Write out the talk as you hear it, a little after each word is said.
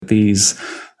these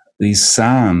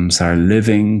psalms are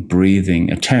living,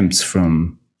 breathing attempts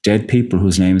from dead people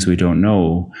whose names we don't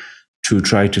know to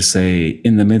try to say,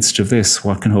 in the midst of this,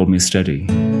 what can hold me steady?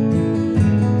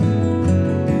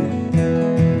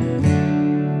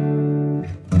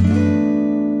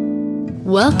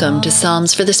 Welcome to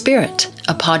Psalms for the Spirit,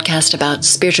 a podcast about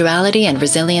spirituality and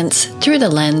resilience through the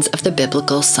lens of the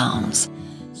biblical Psalms.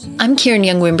 I'm Kieran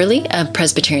Young-Wimberly, a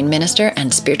Presbyterian minister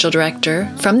and spiritual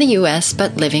director from the US,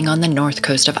 but living on the north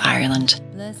coast of Ireland.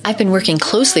 I've been working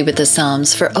closely with the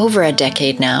Psalms for over a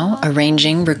decade now,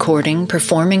 arranging, recording,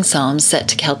 performing psalms set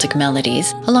to Celtic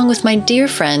melodies, along with my dear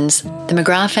friends, the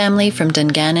McGrath family from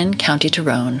Dungannon, County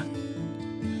Tyrone.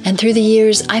 And through the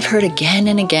years, I've heard again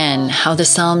and again how the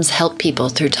Psalms help people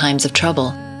through times of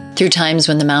trouble, through times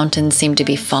when the mountains seem to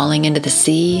be falling into the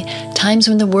sea, times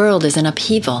when the world is in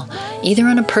upheaval, either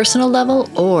on a personal level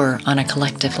or on a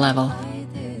collective level.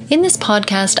 In this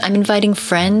podcast, I'm inviting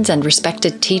friends and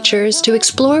respected teachers to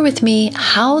explore with me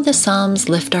how the Psalms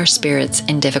lift our spirits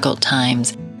in difficult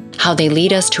times, how they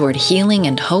lead us toward healing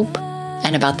and hope,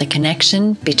 and about the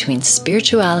connection between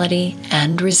spirituality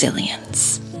and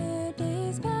resilience.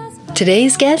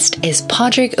 Today's guest is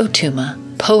Pádraig Tuama,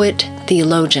 poet,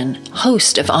 theologian,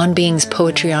 host of On Being's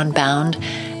Poetry Unbound,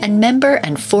 and member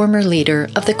and former leader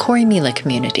of the Corrymeela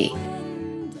community.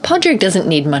 Pádraig doesn't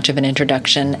need much of an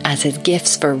introduction, as his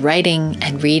gifts for writing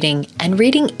and reading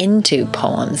into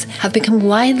poems have become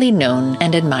widely known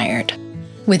and admired.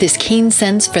 With his keen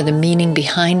sense for the meaning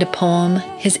behind a poem,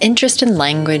 his interest in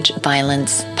language,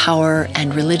 violence, power,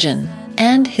 and religion,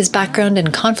 and his background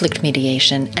in conflict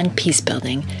mediation and peace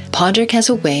building, Pádraig has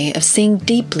a way of seeing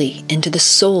deeply into the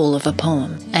soul of a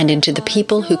poem and into the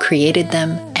people who created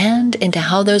them and into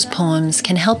how those poems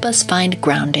can help us find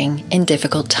grounding in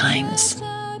difficult times.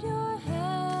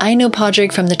 I know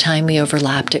Pádraig from the time we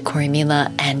overlapped at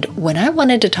Corrymeela, and when I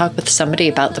wanted to talk with somebody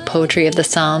about the poetry of the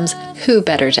Psalms, who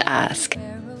better to ask?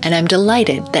 And I'm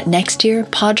delighted that next year,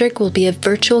 Pádraig will be a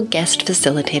virtual guest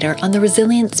facilitator on the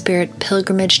Resilient Spirit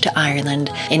Pilgrimage to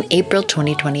Ireland in April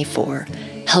 2024,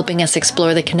 helping us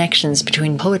explore the connections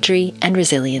between poetry and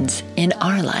resilience in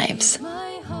our lives.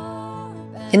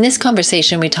 In this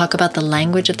conversation, we talk about the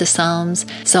language of the Psalms,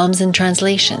 Psalms in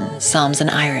translation, Psalms in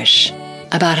Irish,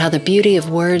 about how the beauty of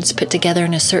words put together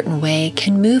in a certain way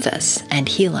can move us and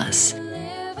heal us,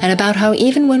 and about how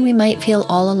even when we might feel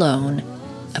all alone,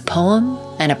 a poem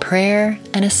and a prayer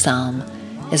and a psalm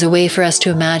is a way for us to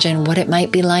imagine what it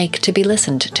might be like to be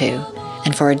listened to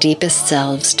and for our deepest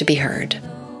selves to be heard.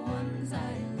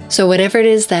 So whatever it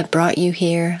is that brought you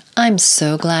here, I'm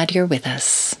so glad you're with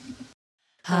us.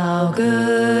 How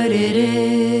good it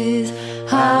is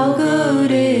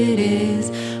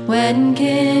when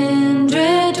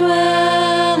kindred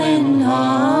dwell in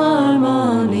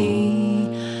harmony.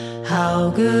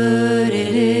 How good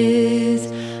it is,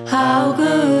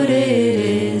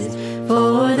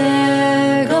 for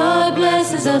there God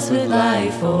blesses us with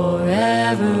life forevermore,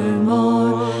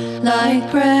 like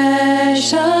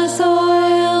precious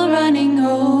oil running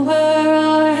over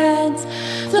our heads,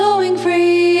 flowing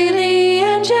freely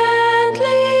and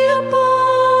gently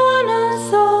upon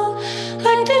us all,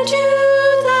 like the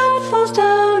dew that falls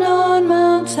down on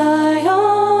Mount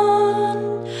Zion.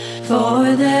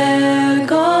 For there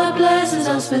God blesses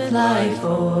us with life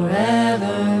forevermore,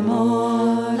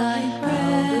 like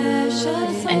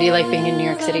precious. And do you like being in New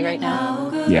York City right now?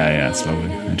 Yeah, it's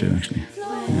lovely. I do, actually.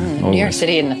 New York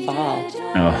City in the fall.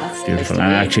 Oh, it's beautiful.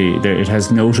 And actually, it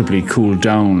has notably cooled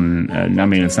down. I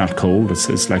mean, it's not cold.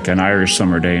 It's like an Irish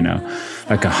summer day now,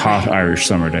 like a hot Irish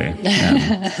summer day.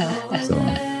 So,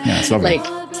 yeah, it's lovely.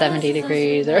 Like 70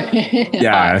 degrees or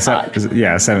yeah, 80.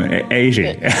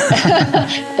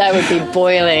 That would be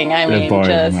boiling. I mean, boiling,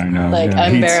 just I know, like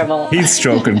unbearable. Heat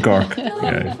stroke in Cork.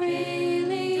 Yeah.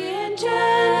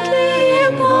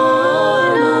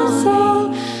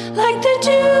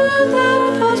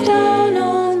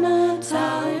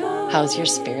 How's your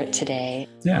spirit today?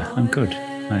 Yeah, I'm good.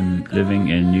 I'm living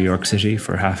in New York City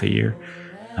for half a year,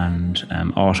 and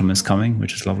autumn is coming,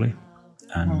 which is lovely.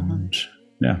 And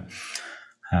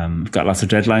got lots of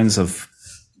deadlines of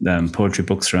poetry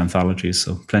books or anthologies,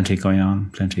 so plenty going on,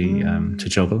 plenty to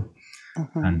juggle.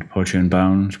 And Poetry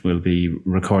Unbound will be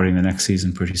recording the next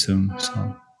season pretty soon.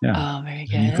 So yeah. Oh, very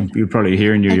good. You'll probably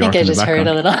hear in New York in the background.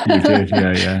 I think I just heard a little.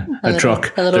 You did, yeah. A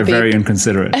truck. They're beep. Very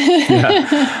inconsiderate.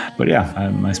 Yeah. But yeah,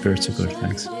 my spirits are good,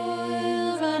 thanks.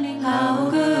 How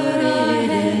good it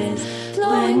is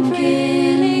when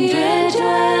kindred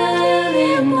dwell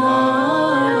in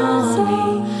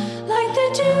harmony, like the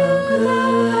dew that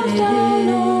falls down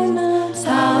on Mount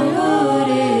Zion. How good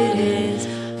it is,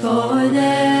 for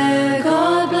there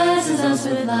God blesses us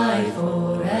with life. life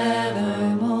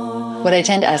forevermore. What I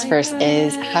tend to ask first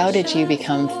is, how did you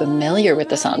become familiar with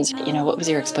the Psalms? What was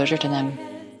your exposure to them?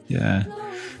 Yeah.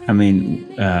 I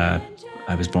mean,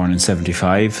 I was born in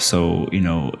 75, so,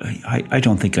 I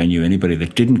don't think I knew anybody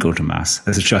that didn't go to Mass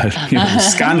as a child.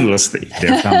 Scandalously,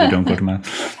 their family don't go to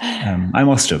Mass. I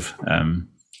must have.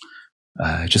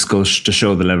 It just goes to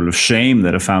show the level of shame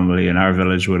that a family in our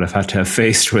village would have had to have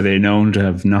faced were they known to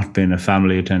have not been a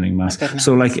family attending Mass.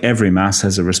 So like every Mass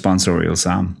has a responsorial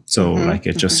psalm. So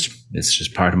it's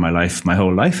just part of my life, my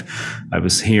whole life. I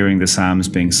was hearing the Psalms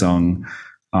being sung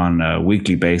on a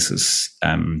weekly basis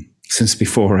since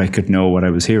before I could know what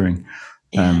I was hearing.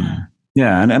 And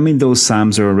I mean, those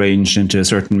Psalms are arranged into a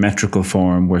certain metrical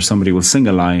form where somebody will sing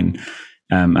a line,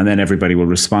 and then everybody will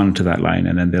respond to that line,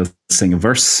 and then they'll sing a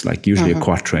verse, like usually a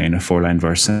quatrain, a 4-line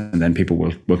verse, and then people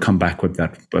will come back with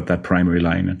that primary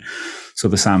line. And so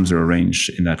the Psalms are arranged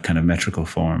in that kind of metrical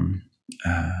form.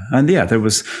 There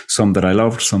was some that I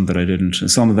loved, some that I didn't.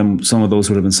 Some of those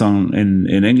would have been sung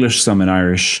in English, some in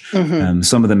Irish.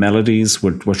 Some of the melodies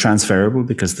were transferable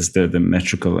because the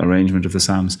metrical arrangement of the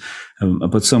Psalms.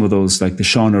 But some of those, like the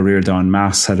Sean O'Riordan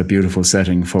Mass, had a beautiful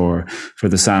setting for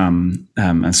the Psalm,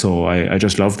 and so I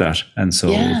just love that. And so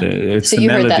it's the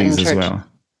melodies as well.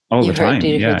 All the time.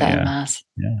 Mass.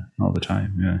 Yeah, all the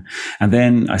time. Yeah. And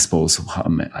then I suppose,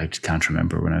 I can't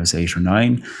remember, when I was 8 or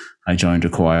 9, I joined a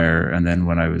choir. And then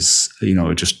when I was,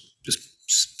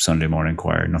 just Sunday morning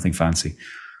choir, nothing fancy.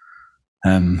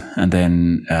 And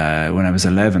then when I was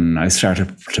 11, I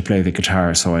started to play the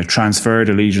guitar. So I transferred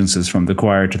allegiances from the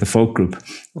choir to the folk group.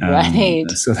 Right.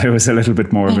 So there was a little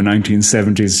bit more of a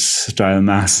 1970s style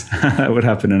Mass that would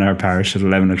happen in our parish at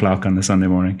 11 o'clock on the Sunday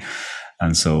morning.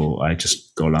 And so I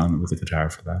just go along with the guitar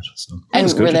for that. So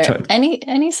and were there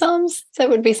any psalms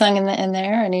that would be sung in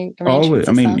there? Any always?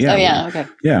 I mean, psalms? yeah, okay.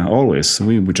 Yeah, always.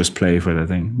 We would just play for the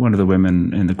thing. One of the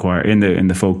women in the choir, in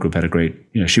the folk group, had a great.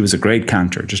 She was a great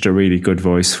cantor, just a really good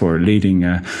voice for leading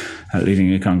a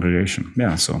congregation.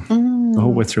 Yeah, so the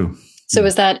whole way through. So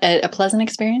was that a pleasant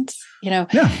experience? Yeah.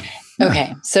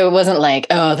 Okay, so it wasn't like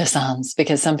the psalms,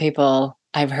 because some people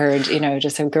I've heard,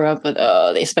 just have grew up with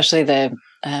especially the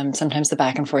sometimes the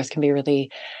back and forth can be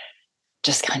really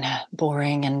just kind of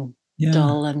boring and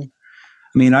dull. And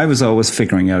I mean, I was always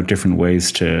figuring out different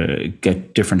ways to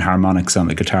get different harmonics on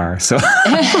the guitar. So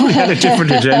we had a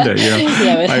different agenda,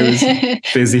 I was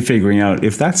busy figuring out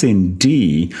if that's in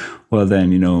D, well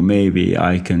then, maybe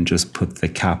I can just put the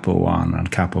capo on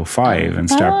capo 5 and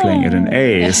start playing it in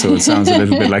A. So it sounds a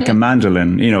little bit like a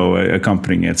mandolin,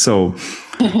 accompanying it. So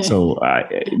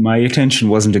my attention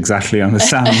wasn't exactly on the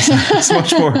sounds. I was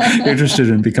much more interested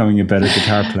in becoming a better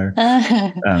guitar player.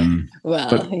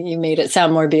 But you made it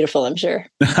sound more beautiful, I'm sure.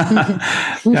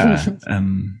 Yeah.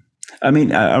 I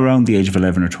mean, around the age of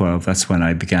 11 or 12, that's when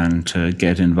I began to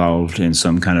get involved in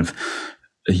some kind of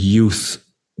youth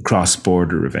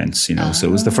cross-border events, So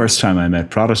it was the first time I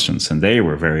met Protestants, and they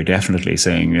were very definitely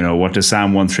saying, what does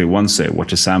Psalm 131 say? What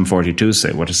does Psalm 42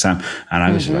 say? What does Psalm? And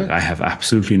I was like, I have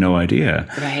absolutely no idea.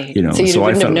 Right. So you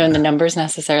wouldn't have known the numbers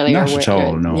necessarily? Not at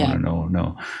all.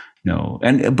 No.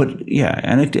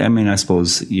 I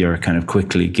suppose you're kind of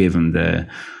quickly given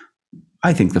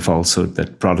I think the falsehood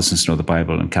that Protestants know the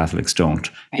Bible and Catholics don't.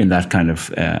 Right. In that kind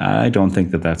of, I don't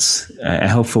think that's a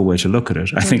helpful way to look at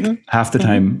it. I think half the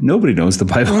time nobody knows the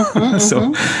Bible,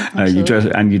 so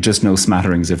you just know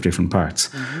smatterings of different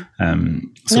parts.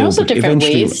 There are also different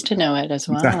ways to know it as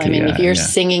well. Exactly, I mean, if you're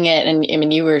singing it, and I mean,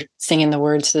 you were singing the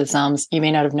words to the Psalms, you may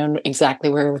not have known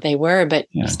exactly where they were, but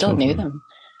you still knew them.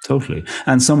 Totally.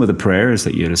 And some of the prayers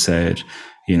that you'd have said,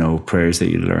 prayers that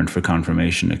you learned for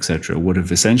confirmation, etc., would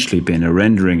have essentially been a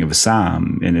rendering of a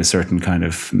psalm in a certain kind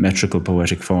of metrical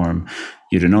poetic form.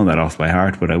 You'd have known that off by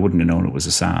heart, but I wouldn't have known it was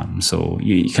a psalm. So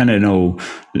you kind of know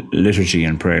liturgy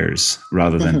and prayers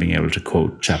rather than being able to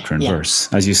quote chapter and verse.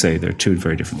 As you say, they're two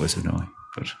very different ways of knowing.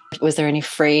 But was there any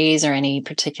phrase or any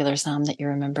particular psalm that you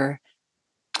remember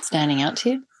standing out to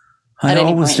you at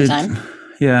any point in time?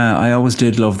 Yeah, I always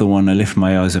did love the one, I lift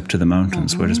my eyes up to the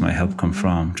mountains. Where does my help come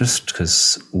from? Just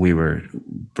because we were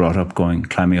brought up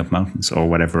climbing up mountains, or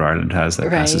whatever Ireland has that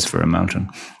passes for a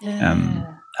mountain. Yeah.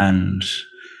 And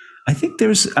I think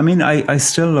I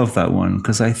still love that one,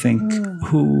 because I think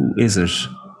who is it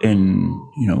in,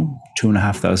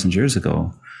 2,500 years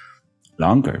ago,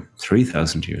 longer,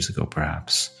 3,000 years ago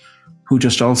perhaps, who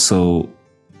just also,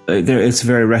 it's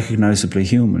very recognizably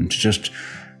human to just,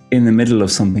 in the middle of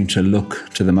something, to look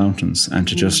to the mountains and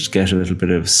to just get a little bit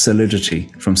of solidity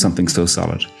from something so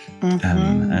solid,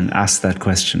 and ask that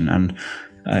question. And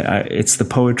it's the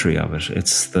poetry of it.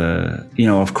 It's the, you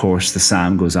know, of course, the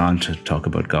psalm goes on to talk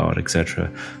about God,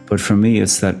 etc. But for me,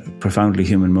 it's that profoundly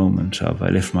human moment of I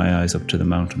lift my eyes up to the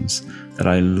mountains that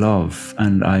I love,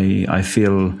 and I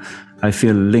feel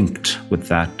linked with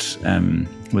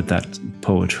that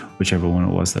poet, whichever one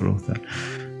it was that wrote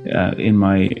that. In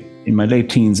my late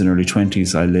teens and early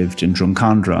 20s, I lived in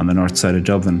Drumcondra on the north side of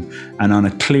Dublin, and on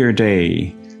a clear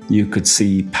day, you could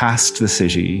see past the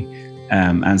city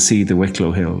and see the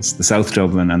Wicklow Hills, the South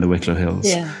Dublin and the Wicklow Hills.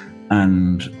 Yeah.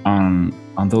 And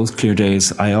on those clear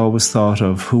days, I always thought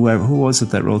of who was it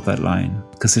that wrote that line,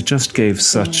 because it just gave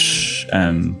such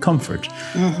comfort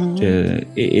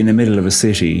in the middle of a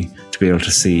city to be able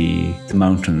to see the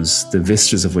mountains, the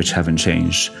vistas of which haven't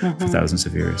changed for thousands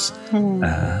of years.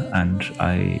 And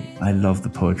I love the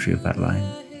poetry of that line.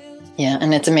 Yeah,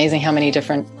 and it's amazing how many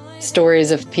different stories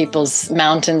of people's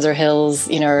mountains or hills,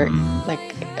 you know, like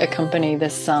accompany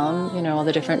this psalm, you know, all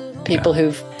the different people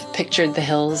who've pictured the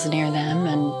hills near them.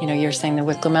 And, you know, you're saying the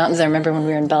Wicklow Mountains. I remember when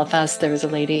we were in Belfast, there was a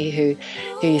lady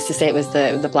who used to say it was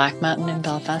the Black Mountain in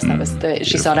Belfast. That was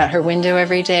she saw it out her window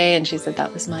every day, and she said,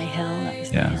 that was my hill. That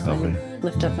was my hill. Lovely. I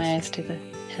lift up my eyes to the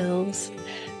hills.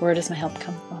 Where does my help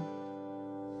come from?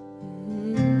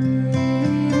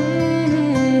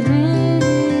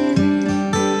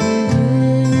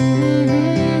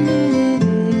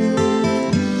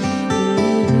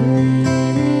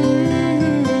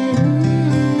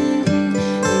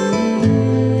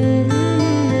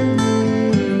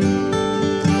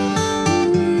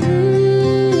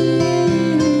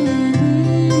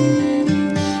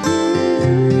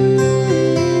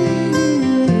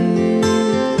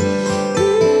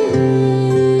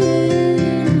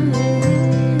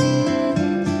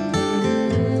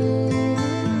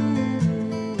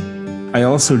 I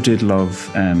also did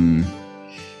love,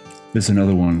 there's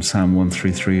another one, Psalm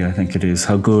 133, I think it is.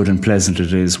 How good and pleasant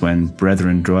it is when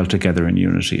brethren dwell together in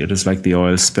unity. It is like the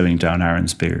oil spilling down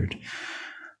Aaron's beard.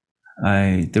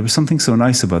 There was something so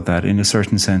nice about that. In a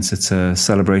certain sense, it's a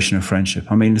celebration of friendship.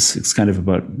 I mean, it's kind of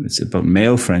about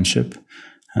male friendship.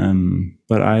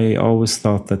 But I always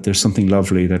thought that there's something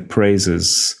lovely that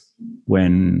praises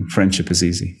when friendship is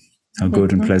easy. How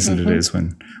good and pleasant it is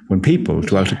when people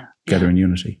dwell together in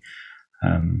unity.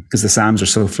 Because the Psalms are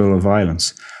so full of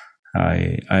violence.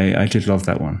 I did love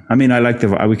that one. I mean, I'd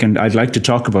like to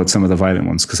talk about some of the violent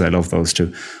ones because I love those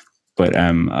too. But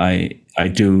I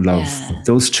do love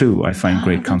those two. I find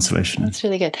great consolation. That's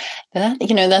really good. That,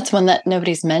 you know, that's one that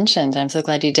nobody's mentioned. I'm so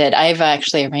glad you did. I've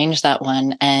actually arranged that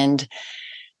one. And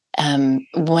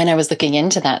when I was looking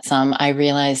into that psalm, I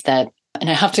realized that, and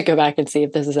I have to go back and see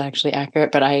if this is actually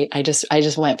accurate, but I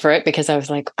just went for it because I was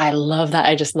like, I love that.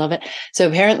 I just love it. So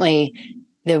apparently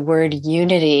the word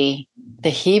unity, the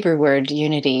Hebrew word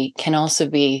unity, can also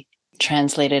be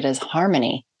translated as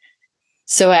harmony.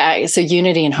 So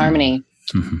unity and harmony,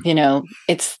 you know,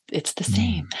 it's the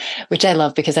same, which I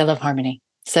love because I love harmony.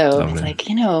 So lovely. It's like,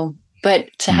 you know, but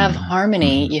to have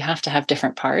harmony, you have to have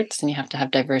different parts and you have to have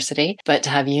diversity. But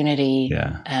to have unity,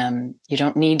 you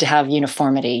don't need to have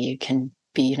uniformity. You can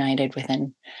be united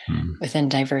within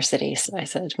diversity. So I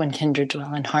said, when kindred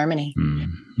dwell in harmony.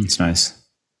 It's nice.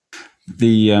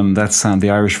 That psalm,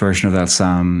 the Irish version of that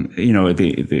psalm, you know,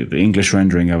 the English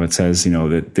rendering of it says, you know,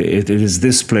 that it is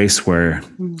this place where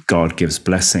God gives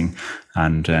blessing,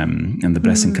 and the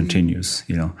blessing continues,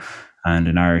 you know. And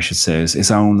in Irish it says, "Is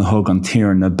aun hug an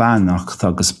tír na bannacht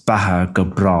agus batha go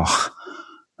brach."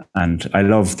 And I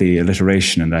love the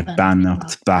alliteration in that,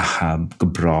 bannacht batha go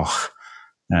brach.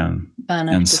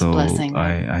 And so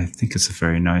I think it's a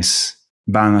very nice.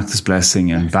 Bannacht is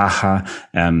blessing, and Baha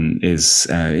is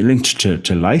linked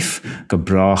to life.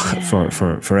 Gebrach for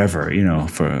forever, you know,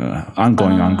 for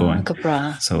ongoing.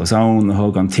 So it's on the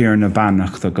hug on Tirna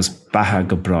Bannacht agus Baha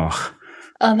Gebrach.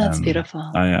 Oh, that's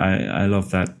beautiful. I love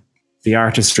that. The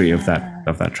artistry of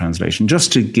that translation,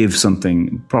 just to give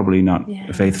something probably not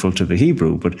faithful to the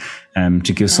Hebrew, but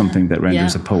to give something that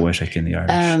renders it poetic in the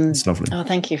Irish. It's lovely. Oh,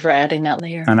 thank you for adding that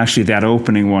layer. And actually, that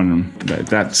opening one,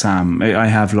 that psalm, I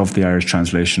have loved the Irish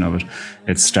translation of it.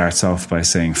 It starts off by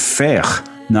saying, "Fech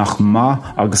nach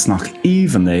ma agus nach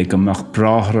even nach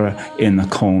brahre in the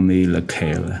coni le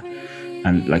kele."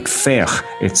 And like fech,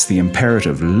 it's the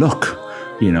imperative. Look,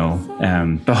 you know,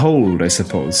 behold, I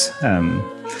suppose.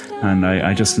 And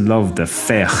I just love the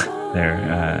fech there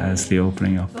as the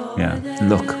opening up. Yeah,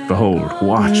 look, behold,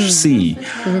 watch, see,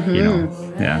 you know,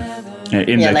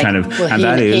 in that like, kind of, and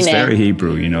that is very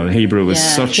Hebrew, you know. Hebrew is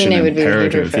such an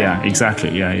imperative. Yeah,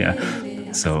 exactly. Yeah.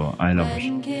 So I love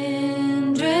it.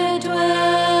 Kindred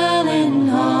dwell in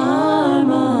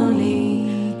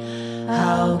harmony.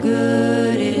 How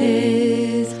good it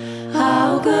is,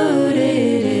 how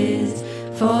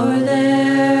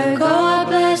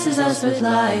us with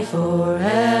life forevermore.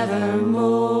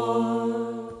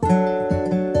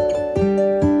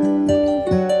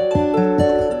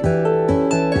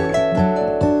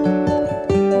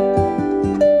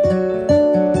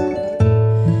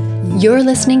 You're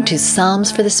listening to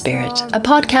Psalms for the Spirit, a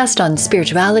podcast on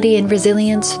spirituality and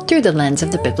resilience through the lens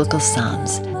of the biblical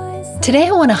Psalms. Today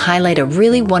I want to highlight a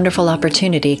really wonderful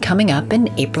opportunity coming up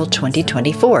in April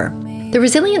 2024, the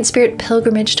Resilient Spirit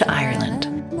Pilgrimage to Ireland.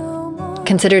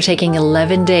 Consider taking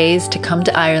 11 days to come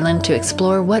to Ireland to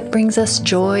explore what brings us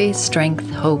joy, strength,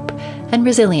 hope, and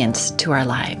resilience to our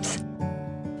lives.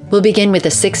 We'll begin with a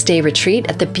 6-day retreat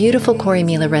at the beautiful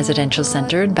Corrymeela Residential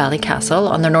Centre in Ballycastle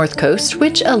on the north coast,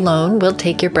 which alone will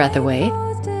take your breath away.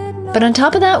 But on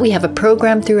top of that, we have a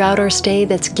program throughout our stay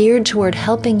that's geared toward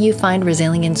helping you find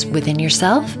resilience within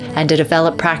yourself and to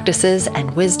develop practices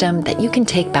and wisdom that you can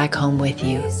take back home with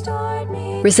you.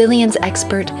 Resilience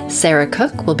expert Sarah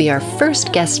Cook will be our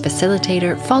first guest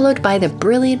facilitator, followed by the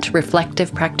brilliant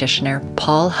reflective practitioner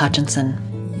Paul Hutchinson.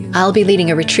 I'll be leading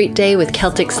a retreat day with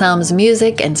Celtic Psalms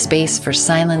music and space for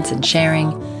silence and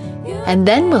sharing. And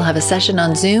then we'll have a session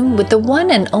on Zoom with the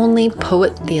one and only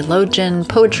poet, theologian,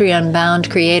 Poetry Unbound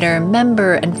creator,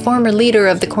 member, and former leader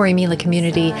of the Corrymeela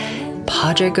community,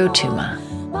 Pádraig Tuama.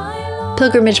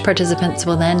 Pilgrimage participants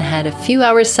will then head a few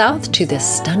hours south to the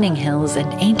stunning hills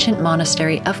and ancient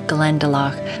monastery of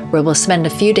Glendalough, where we'll spend a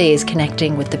few days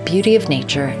connecting with the beauty of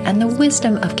nature and the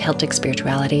wisdom of Celtic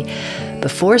spirituality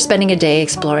before spending a day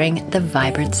exploring the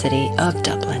vibrant city of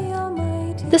Dublin.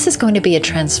 This is going to be a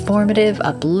transformative,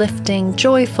 uplifting,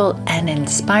 joyful, and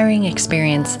inspiring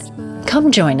experience.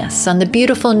 Come join us on the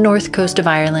beautiful north coast of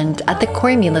Ireland at the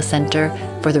Corrymeela Centre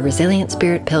for the Resilient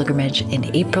Spirit Pilgrimage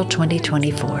in April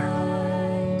 2024.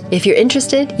 If you're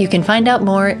interested, you can find out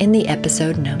more in the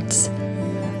episode notes.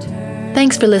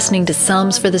 Thanks for listening to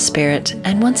Psalms for the Spirit,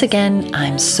 and once again,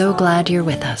 I'm so glad you're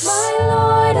with us. My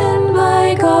Lord and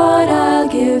my God, I'll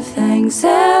give thanks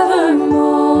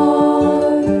evermore.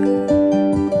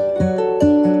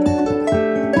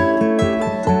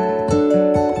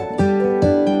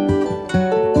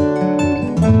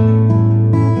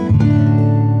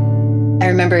 I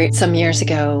remember some years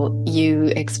ago, you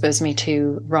exposed me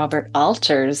to Robert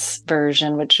Alter's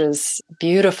version, which was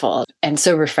beautiful and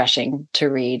so refreshing to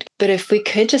read. But if we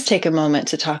could just take a moment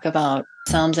to talk about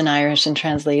Psalms in Irish and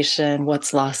translation,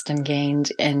 what's lost and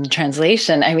gained in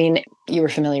translation. I mean, you were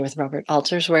familiar with Robert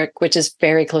Alter's work, which is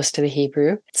very close to the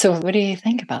Hebrew. So what do you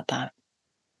think about that?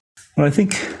 Well, I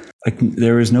think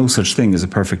there is no such thing as a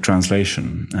perfect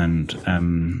translation, and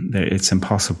it's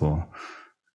impossible.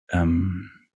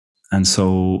 And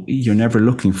so you're never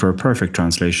looking for a perfect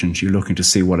translation. You're looking to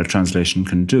see what a translation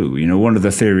can do. You know, one of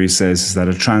the theories says is that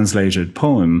a translated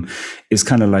poem is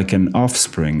kind of like an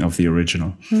offspring of the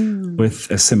original with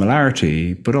a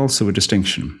similarity, but also a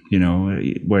distinction, you know,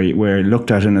 where looked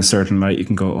at in a certain light, you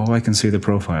can go, oh, I can see the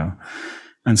profile.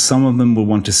 And some of them will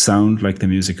want to sound like the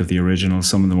music of the original.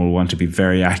 Some of them will want to be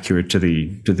very accurate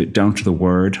down to the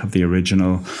word of the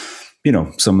original. You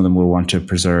know, some of them will want to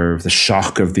preserve the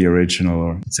shock of the original,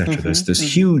 or etc.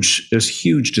 There's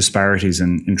huge disparities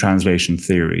in translation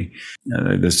theory.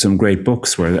 There's some great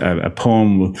books where a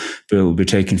poem will be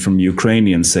taken from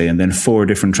Ukrainian, say, and then 4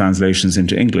 different translations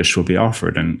into English will be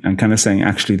offered, and kind of saying,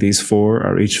 actually, these 4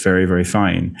 are each very, very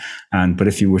fine. But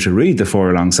if you were to read the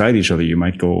 4 alongside each other, you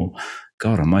might go,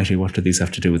 God Almighty, what do these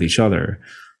have to do with each other?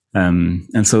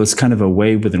 And so it's kind of a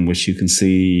way within which you can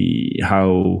see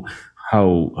how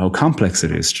complex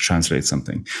it is to translate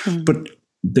something. But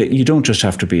you don't just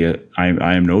have to be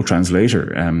I am no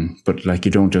translator, but like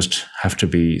you don't just have to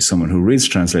be someone who reads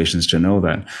translations to know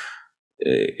that.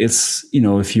 It's, you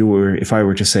know, if I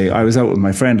were to say, I was out with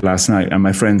my friend last night and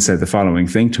my friend said the following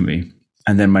thing to me,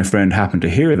 and then my friend happened to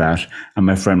hear that, and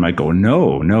my friend might go,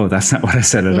 no, that's not what I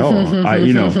said at all.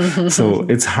 So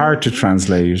it's hard to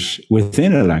translate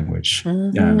within a language,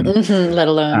 let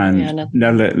alone,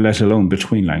 let alone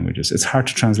between languages. It's hard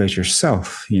to translate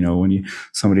yourself. You know, when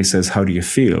somebody says, how do you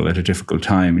feel at a difficult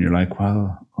time? And you're like,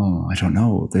 well, I don't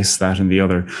know, this, that, and the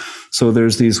other. So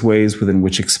there's these ways within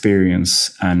which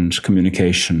experience and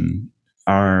communication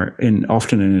are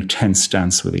often in a tense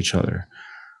dance with each other.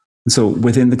 So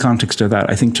within the context of that,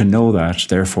 I think to know that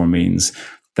therefore means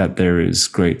that there is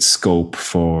great scope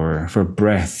for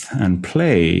breadth and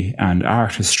play and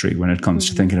artistry when it comes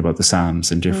to thinking about the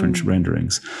Psalms and different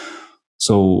renderings.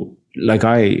 So like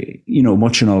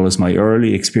much and all as my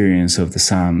early experience of the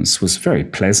Psalms was very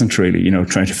pleasant, really,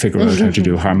 trying to figure out how to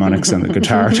do harmonics on the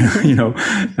guitar,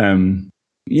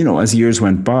 as years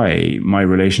went by, my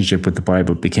relationship with the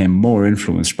Bible became more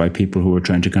influenced by people who were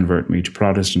trying to convert me to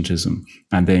Protestantism,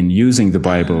 and then using the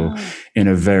Bible in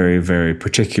a very, very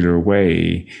particular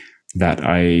way that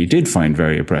I did find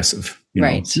very oppressive.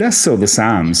 Less so the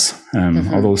Psalms,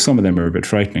 although some of them are a bit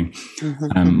frightening.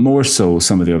 More so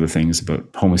some of the other things about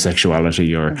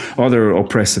homosexuality or other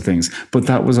oppressive things. But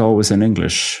that was always in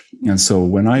English. And so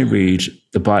when I read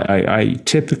the Bible, I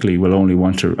typically will only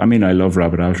want to, I love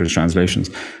Robert Alter's translations,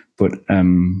 but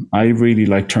I really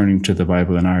like turning to the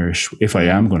Bible in Irish if I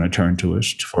am going to turn to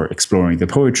it for exploring the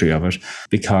poetry of it,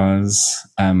 because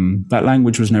that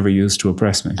language was never used to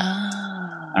oppress me.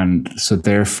 And so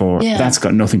therefore, that's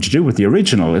got nothing to do with the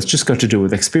original. It's just got to do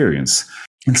with experience.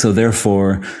 And so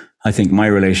therefore, I think my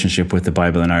relationship with the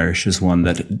Bible in Irish is one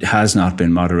that has not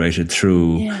been moderated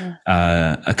through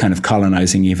a kind of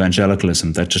colonizing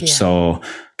evangelicalism that just saw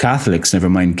Catholics, never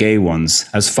mind gay ones,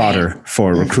 as fodder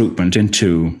for recruitment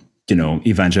into,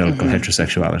 evangelical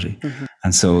heterosexuality.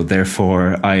 And so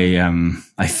therefore,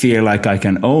 I feel like I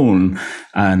can own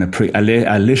a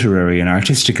literary and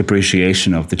artistic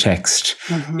appreciation of the text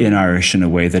in Irish in a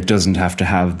way that doesn't have to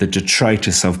have the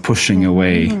detritus of pushing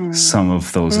away some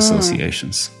of those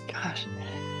associations. Gosh,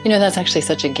 that's actually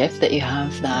such a gift that you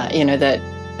have, that,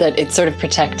 that it's sort of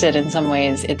protected in some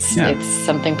ways. It's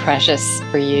something precious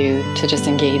for you to just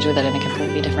engage with it in a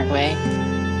completely different way.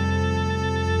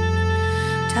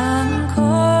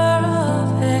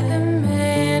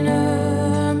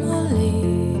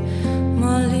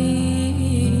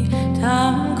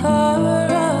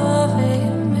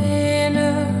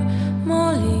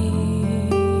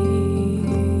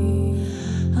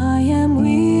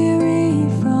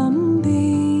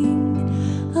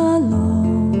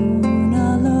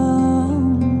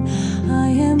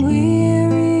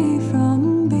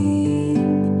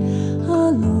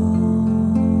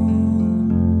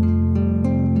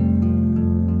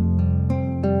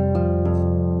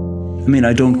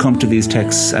 I don't come to these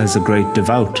texts as a great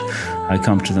devout. I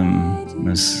come to them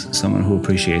as someone who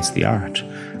appreciates the art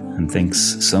and thinks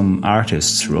some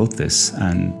artists wrote this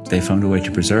and they found a way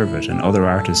to preserve it, and other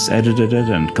artists edited it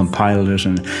and compiled it,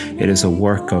 and it is a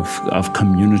work of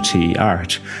community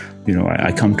art.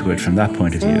 I come to it from that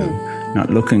point of view,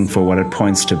 not looking for what it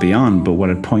points to beyond, but what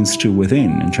it points to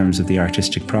within in terms of the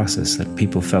artistic process that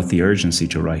people felt the urgency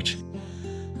to write.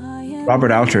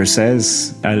 Robert Alter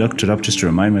says, I looked it up just to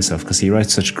remind myself, because he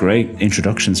writes such great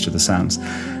introductions to the Psalms,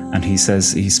 and he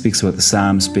speaks about the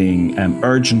Psalms being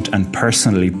urgent and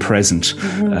personally present,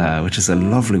 which is a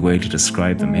lovely way to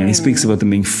describe them. And he speaks about them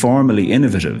being formally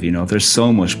innovative. There's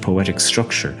so much poetic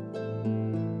structure.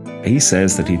 He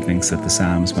says that he thinks that the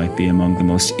Psalms might be among the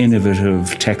most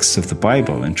innovative texts of the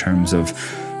Bible in terms of,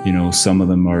 some of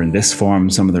them are in this form,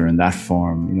 some of them are in that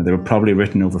form. They were probably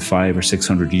written over 500 or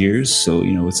 600 years. So,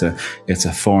 it's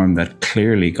a form that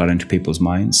clearly got into people's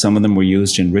minds. Some of them were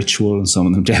used in ritual and some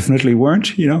of them definitely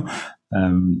weren't,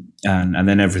 and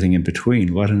then everything in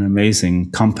between. What an amazing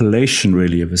compilation,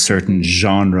 really, of a certain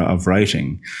genre of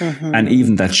writing. And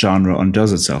even that genre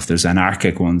undoes itself. There's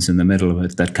anarchic ones in the middle of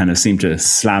it that kind of seem to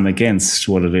slam against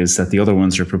what it is that the other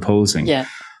ones are proposing. Yeah.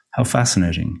 How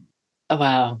fascinating. Oh,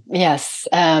 wow. Yes.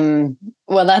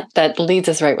 Well, that leads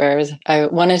us right where I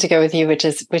wanted to go with you, which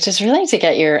is really to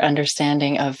get your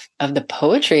understanding of the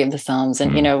poetry of the Psalms.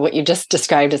 And, what you just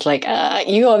described is like,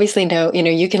 you obviously know,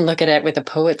 you can look at it with a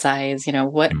poet's eyes,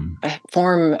 what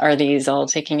form are these all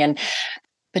taking in?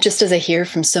 But just as I hear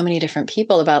from so many different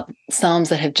people about Psalms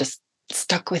that have just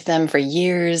stuck with them for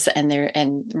years and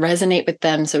resonate with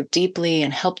them so deeply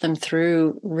and help them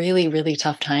through really, really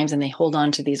tough times. And they hold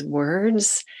on to these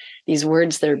words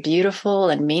that are beautiful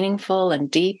and meaningful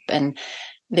and deep, and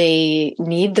they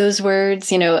need those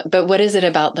words, but what is it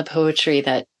about the poetry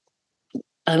that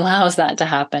allows that to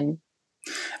happen?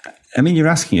 You're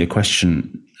asking a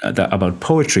question about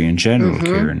poetry in general,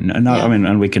 Kieran.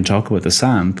 And we can talk about the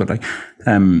Psalm, but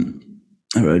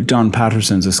Don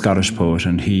Patterson's a Scottish poet,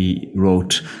 and he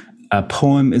wrote, "A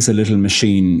poem is a little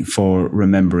machine for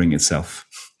remembering itself."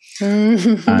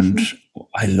 And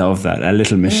I love that. A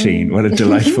little machine. What a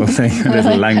delightful thing. A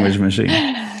little language machine.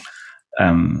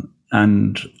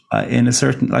 And in a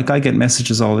certain, I get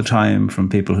messages all the time from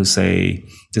people who say,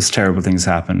 this terrible thing's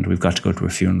happened. We've got to go to a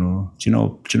funeral. Do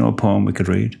you know a poem we could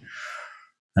read?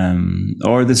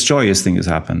 Or this joyous thing has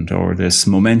happened, or this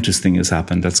momentous thing has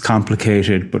happened that's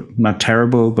complicated, but not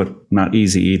terrible, but not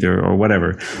easy either, or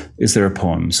whatever. Is there a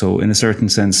poem? So in a certain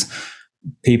sense,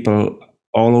 people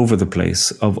all over the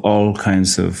place, of all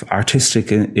kinds of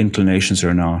artistic inclinations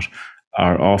or not,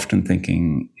 are often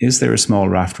thinking, is there a small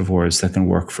raft of words that can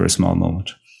work for a small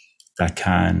moment? that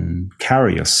can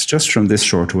carry us just from this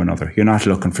shore to another. You're not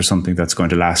looking for something that's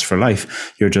going to last for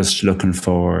life. You're just looking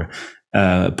for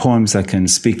poems that can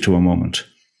speak to a moment.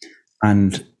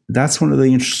 And that's one of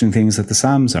the interesting things that the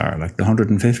Psalms are. Like the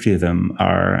 150 of them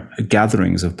are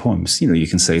gatherings of poems. You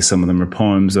can say some of them are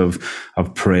poems of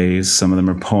praise. Some of them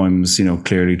are poems,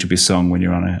 clearly to be sung when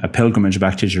you're on a pilgrimage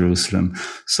back to Jerusalem.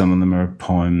 Some of them are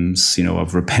poems,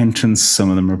 of repentance. Some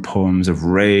of them are poems of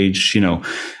rage,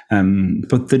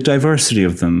 but the diversity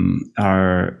of them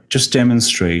are just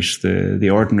demonstrate the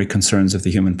ordinary concerns of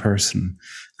the human person.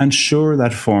 And sure,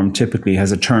 that form typically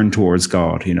has a turn towards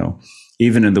God,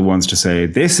 even in the ones to say,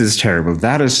 this is terrible,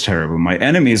 that is terrible. My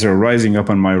enemies are rising up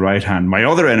on my right hand. My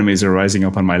other enemies are rising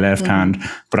up on my left hand,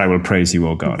 but I will praise you,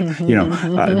 O God.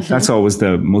 That's always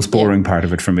the most boring part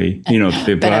of it for me.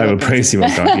 But I will praise you, O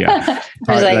God. Yeah.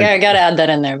 I was I got to add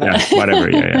that in there. But. Yeah, whatever.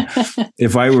 Yeah.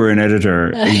 If I were an editor,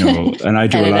 and I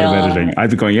do a lot of editing, I'd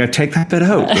be going, take that bit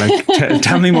out. Like,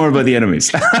 tell me more about the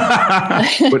enemies.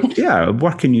 But yeah,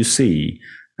 what can you see?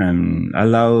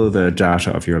 Allow the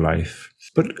data of your life.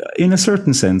 But in a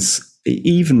certain sense,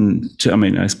 even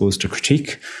I suppose to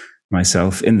critique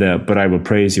myself but I will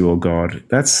praise you, O God,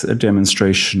 that's a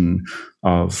demonstration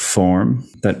of form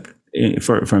that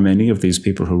for many of these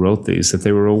people who wrote these, that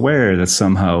they were aware that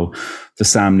somehow the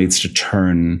psalm needs to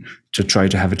turn to try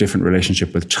to have a different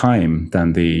relationship with time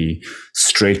than the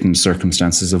straitened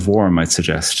circumstances of war might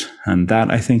suggest. And that,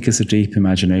 I think, is a deep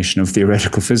imagination of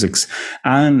theoretical physics,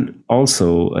 and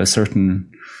also a certain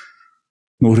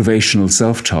motivational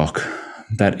self-talk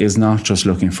that is not just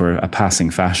looking for a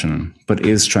passing fashion, but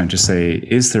is trying to say,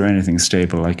 is there anything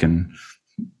stable I can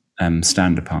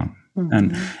stand upon? Mm-hmm.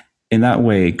 And in that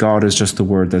way, God is just the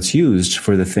word that's used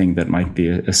for the thing that might be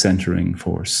a centering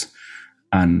force.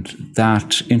 And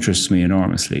that interests me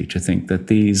enormously, to think that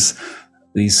these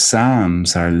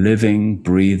psalms are living,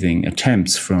 breathing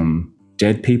attempts from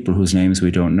dead people whose names we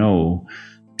don't know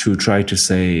to try to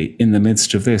say, in the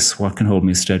midst of this, what can hold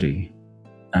me steady?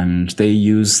 And they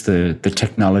use the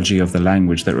technology of the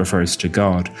language that refers to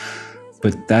God.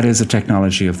 But that is a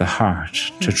technology of the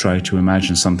heart to try to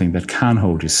imagine something that can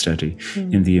hold you steady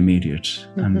in the immediate.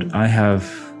 Mm-hmm. And I have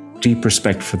deep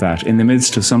respect for that, in the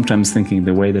midst of sometimes thinking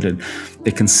the way that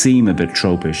it can seem a bit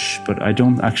tropish, but I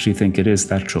don't actually think it is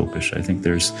that tropish. I think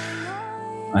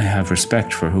I have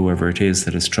respect for whoever it is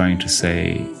that is trying to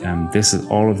say,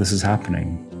 all of this is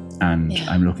happening, and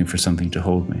I'm looking for something to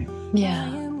hold me.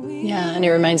 Yeah. Yeah, and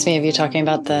it reminds me of you talking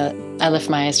about I lift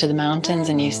my eyes to the mountains,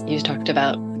 and you talked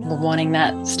about wanting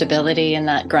that stability and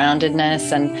that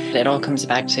groundedness, and it all comes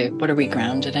back to what are we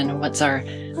grounded in, and what's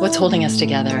holding us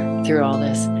together through all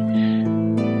this.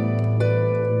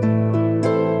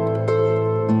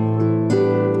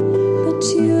 But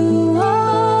you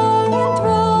are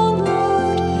enthroned,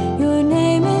 Lord, your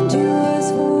name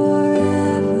endures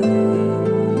forever.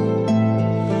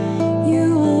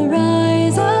 You will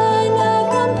rise and have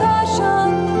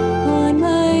compassion on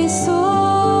my soul.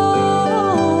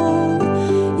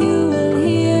 You will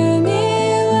hear me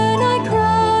when I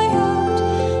cry out.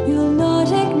 You'll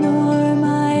not ignore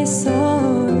my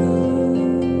sorrow.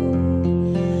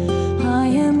 I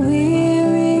am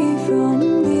weary from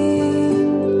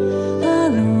being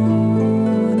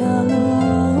alone,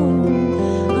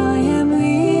 alone. I am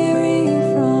weary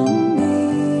from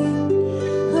being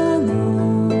alone.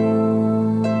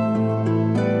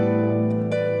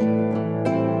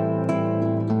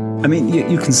 I mean,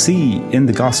 you can see in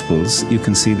the Gospels, you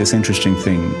can see this interesting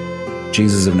thing.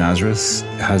 Jesus of Nazareth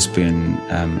has been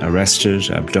arrested,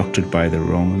 abducted by the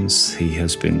Romans. He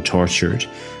has been tortured,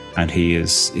 and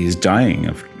he's dying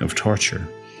of torture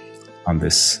on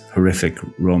this horrific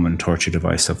Roman torture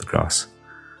device of the cross.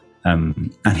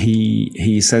 And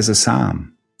he says a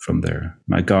psalm from there.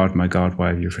 My God, why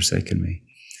have you forsaken me?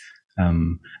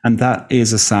 And that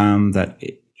is a psalm that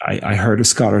I heard a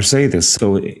scholar say this,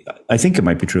 so I think it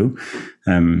might be true.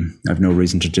 I've no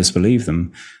reason to disbelieve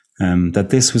them. That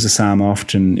this was a psalm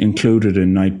often included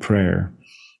in night prayer.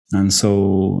 And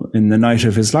so in the night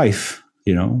of his life,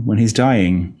 when he's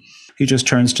dying, he just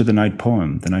turns to the night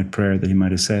poem, the night prayer that he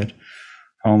might have said,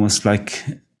 almost like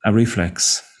a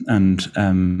reflex. And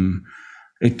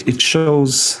it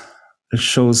shows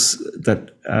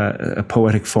that a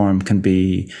poetic form can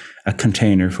be a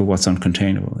container for what's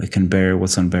uncontainable. It can bear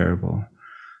what's unbearable.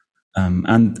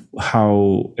 And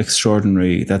how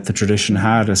extraordinary that the tradition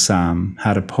had a psalm,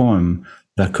 had a poem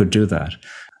that could do that.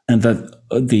 And that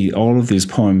all of these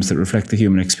poems that reflect the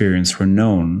human experience were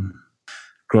known.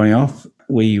 Growing up,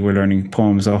 we were learning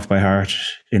poems off by heart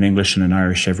in English and in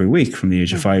Irish every week from the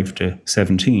age of 5 to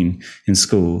 17 in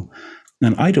school.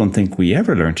 And I don't think we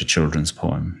ever learned a children's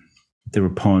poem. There were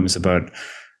poems about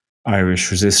Irish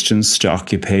resistance to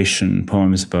occupation,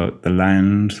 poems about the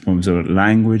land, poems about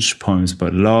language, poems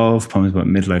about love, poems about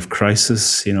midlife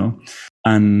crisis,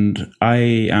 And I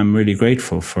am really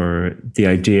grateful for the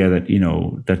idea that,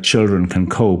 that children can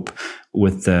cope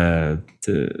with the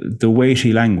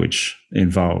weighty language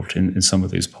involved in some of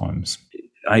these poems.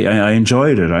 I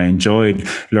enjoyed it. I enjoyed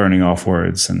learning off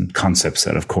words and concepts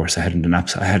that, of course, I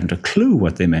hadn't a clue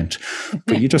what they meant,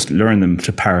 but you just learn them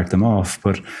to parrot them off.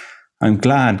 But I'm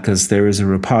glad because there is a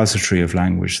repository of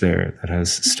language there that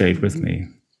has stayed with me,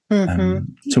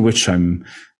 to which in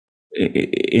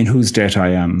whose debt I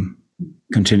am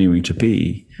continuing to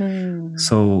be.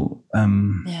 So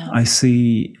I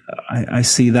see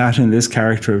that in this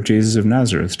character of Jesus of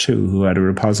Nazareth too, who had a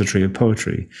repository of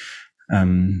poetry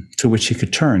to which he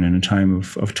could turn in a time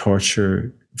of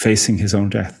torture, facing his own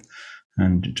death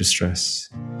and distress.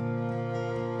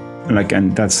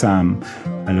 And that psalm,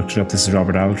 I looked it up, this is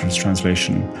Robert Aldrin's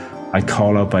translation. I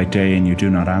call out by day and you do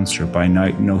not answer, by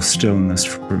night no stillness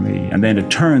for me. And then it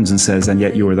turns and says, and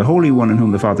yet you are the Holy One in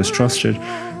whom the Father's trusted.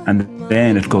 And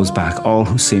then it goes back, all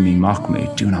who see me mock me,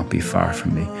 do not be far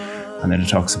from me. And then it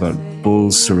talks about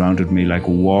bulls surrounded me like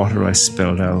water I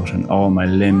spilled out, and all my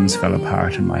limbs fell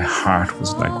apart and my heart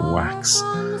was like wax.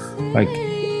 Like,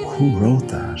 who wrote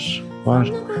that?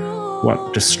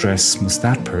 What distress must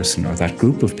that person or that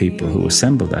group of people who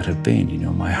assembled that have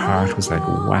been? My heart was like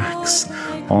wax.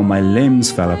 All my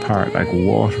limbs fell apart like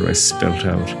water I spilt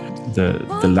out.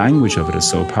 The language of it is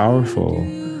so powerful.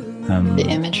 The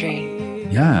imagery.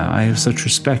 Yeah, I have such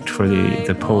respect for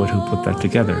the poet who put that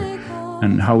together.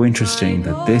 And how interesting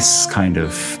that this kind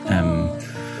of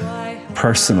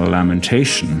personal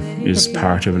lamentation is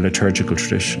part of a liturgical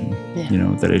tradition.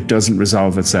 That it doesn't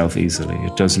resolve itself easily.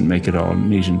 It doesn't make it all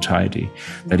neat and tidy.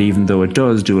 That even though it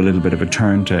does do a little bit of a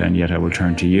turn to, and yet I will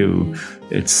turn to you,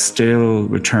 it still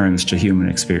returns to human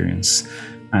experience.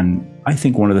 And I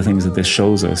think one of the things that this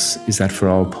shows us is that for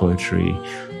all poetry,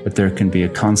 that there can be a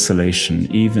consolation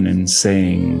even in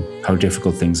saying how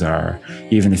difficult things are,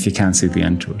 even if you can't see the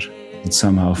end to it. And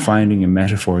somehow finding a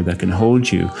metaphor that can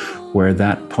hold you where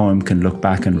that poem can look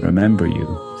back and remember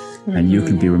you, and you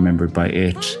can be remembered by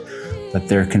it, that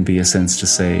there can be a sense to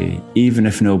say, even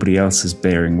if nobody else is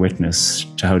bearing witness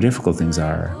to how difficult things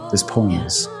are, this poem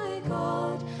is.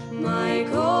 My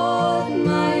God,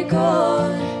 my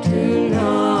God, do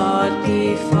not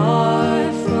be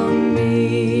far from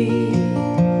me.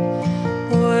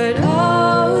 Poured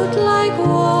out like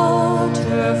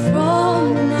water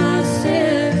from a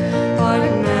sieve, heart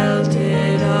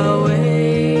melted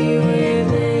away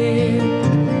within.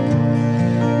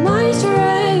 My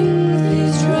strength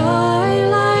is dry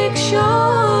like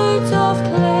shards of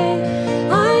clay.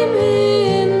 I'm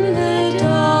in the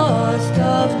dust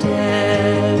of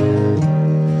death.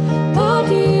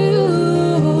 But you,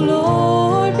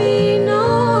 Lord, be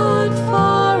not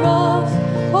far off.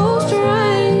 Oh,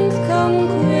 strength, come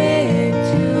quick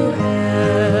to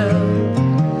help.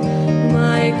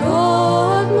 My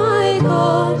God, my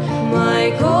God, my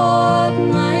God,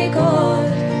 my God,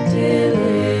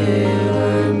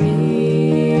 deliver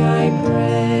me, I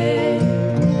pray.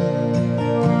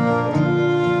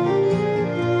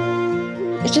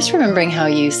 It's just remembering how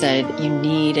you said you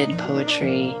needed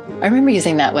poetry. I remember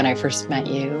using that when I first met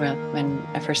you, when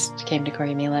I first came to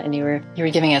Corrymeela, and you were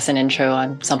giving us an intro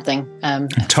on something.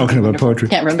 Talking about poetry.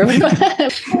 Can't remember what it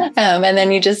was. And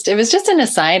then it was just an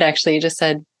aside, actually. You just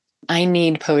said, I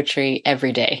need poetry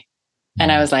every day.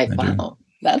 And I was like, wow,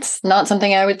 that's not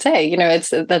something I would say.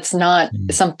 That's not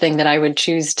something that I would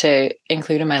choose to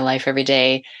include in my life every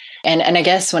day. And I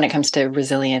guess when it comes to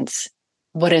resilience,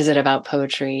 what is it about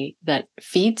poetry that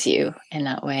feeds you in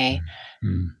that way?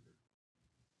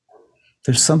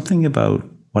 There's something about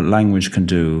what language can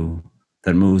do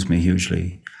that moves me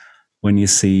hugely. When you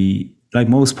see, like,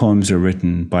 most poems are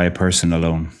written by a person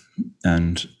alone.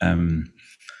 And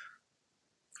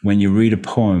when you read a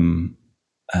poem,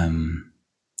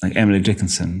 like Emily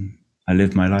Dickinson, I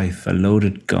lived my life, a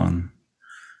loaded gun.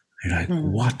 You're like,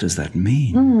 what does that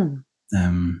mean?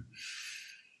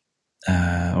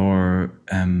 Or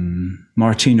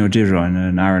Martino Diron,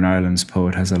 an Aran Islands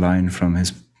poet, has a line from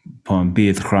his poem,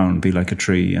 Be the crown, be like a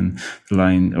tree. And the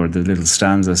line, or the little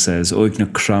stanza says,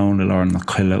 Oignach crown alorn na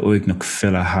chilla, oignach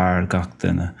filla har gach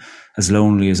dena. As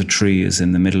lonely as a tree is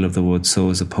in the middle of the wood, so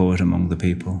is a poet among the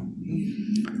people.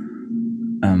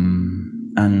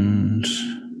 And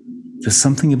there's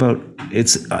something about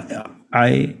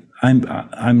I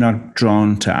I'm not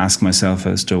drawn to ask myself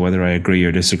as to whether I agree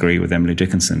or disagree with Emily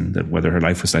Dickinson, that whether her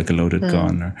life was like a loaded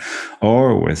gun,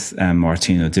 or with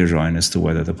Martino Dirroin as to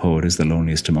whether the poet is the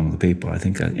loneliest among the people. I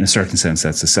think in a certain sense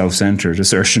that's a self-centered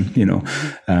assertion,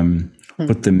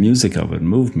 but the music of it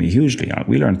moved me hugely.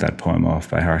 We learned that poem off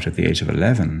by heart at the age of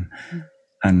 11,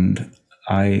 and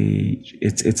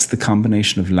it's the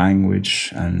combination of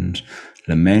language and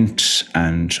lament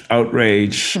and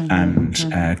outrage and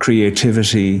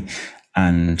creativity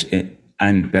and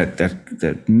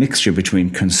that mixture between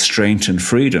constraint and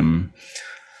freedom.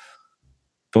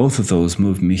 Both of those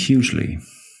moved me hugely,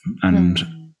 and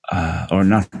or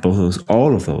not both of those,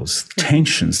 all of those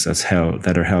tensions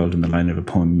that are held in the line of a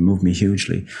poem move me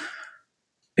hugely.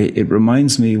 It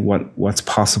reminds me what's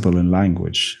possible in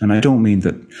language, and I don't mean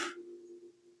that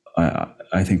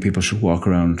I think people should walk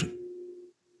around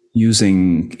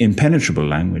using impenetrable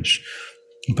language,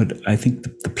 but I think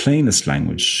the plainest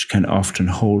language can often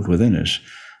hold within it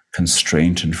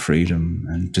constraint and freedom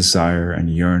and desire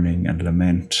and yearning and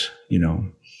lament.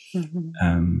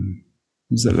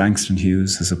 Is that Langston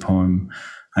Hughes has a poem,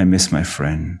 "I Miss My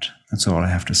Friend." That's all I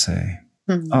have to say.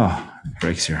 Oh, it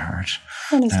breaks your heart.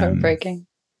 That is heartbreaking.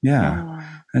 Yeah. Oh.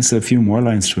 There's a few more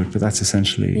lines to it, but that's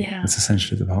essentially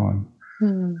the poem.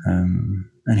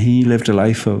 And he lived a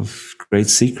life of great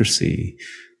secrecy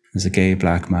as a gay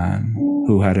black man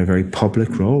who had a very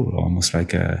public role, almost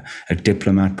like a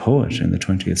diplomat poet in the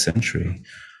 20th century,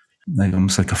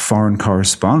 almost like a foreign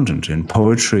correspondent in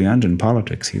poetry and in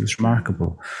politics. He was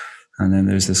remarkable. And then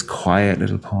there's this quiet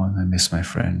little poem, "I Miss My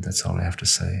Friend." That's all I have to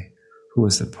say. Who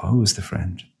is the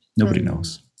friend? Nobody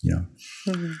knows.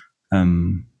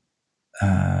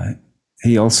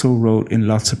 He also wrote in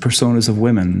lots of personas of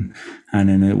women, and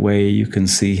in a way you can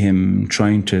see him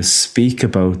trying to speak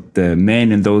about the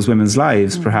men in those women's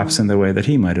lives, perhaps in the way that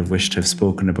he might have wished to have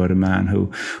spoken about a man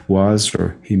who was,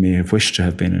 or he may have wished to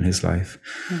have been in his life.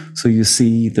 So you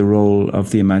see the role of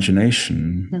the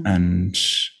imagination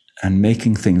and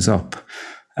making things up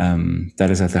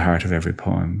that is at the heart of every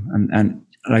poem. And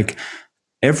like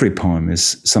every poem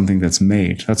is something that's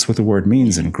made. That's what the word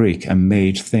means in Greek, a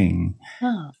made thing.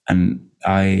 And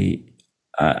I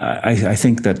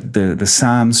think that the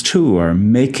Psalms too are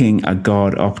making a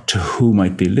God up to who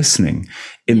might be listening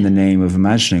in the name of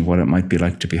imagining what it might be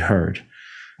like to be heard.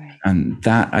 Right. And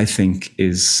that, I think,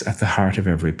 is at the heart of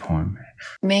every poem.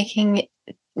 Making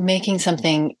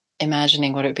something,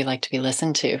 imagining what it would be like to be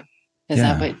listened to. Is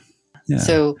that what? Yeah.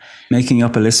 So making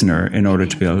up a listener in order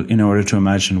to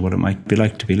imagine what it might be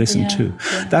like to be listened to.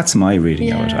 Yeah. That's my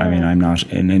reading of it. I mean, I'm not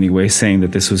in any way saying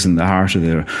that this was in the heart of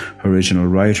the original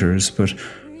writers, but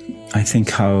I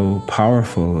think how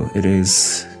powerful it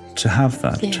is to have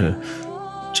that,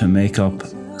 to make up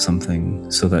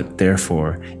something so that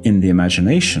therefore in the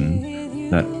imagination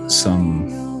that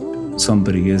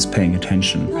somebody is paying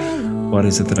attention. What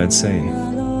is it that I'd say?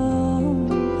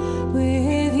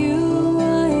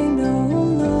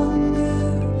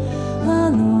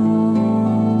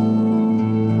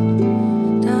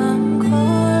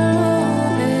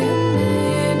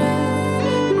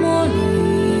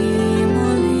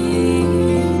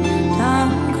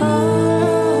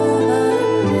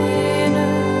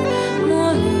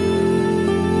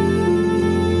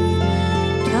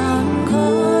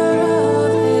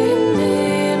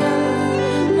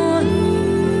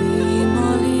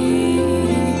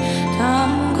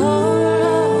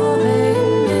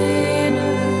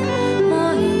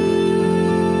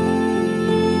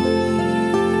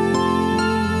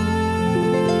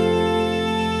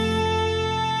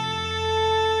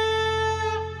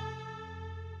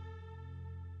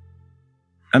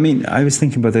 I mean, I was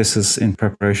thinking about this as in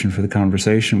preparation for the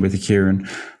conversation with Kieran.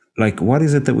 Like, what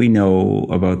is it that we know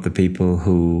about the people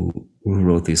who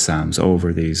wrote these Psalms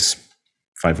over these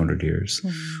 500 years?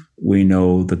 Mm-hmm. We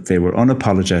know that they were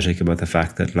unapologetic about the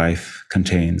fact that life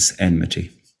contains enmity.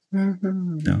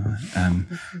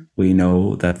 Mm-hmm. We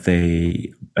know that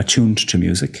they attuned to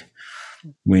music.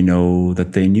 We know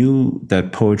that they knew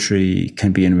that poetry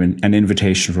can be an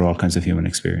invitation for all kinds of human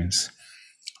experience.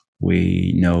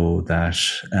 We know that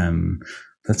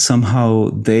that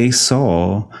somehow they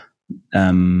saw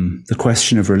the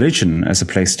question of religion as a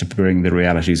place to bring the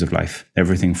realities of life,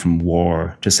 everything from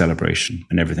war to celebration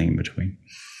and everything in between.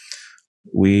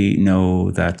 We know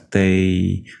that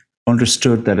they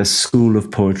understood that a school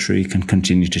of poetry can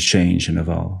continue to change and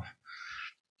evolve.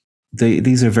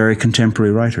 These are very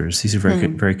contemporary writers. These are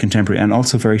very contemporary and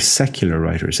also very secular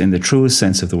writers in the truest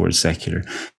sense of the word secular,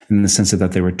 in the sense of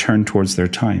that they were turned towards their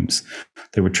times.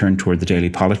 They were turned toward the daily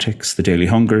politics, the daily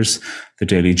hungers, the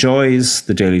daily joys,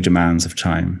 the daily demands of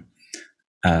time.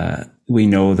 we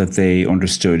know that they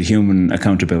understood human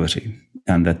accountability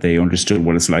and that they understood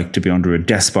what it's like to be under a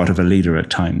despot of a leader at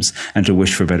times and to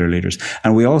wish for better leaders.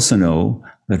 And we also know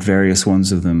that various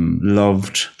ones of them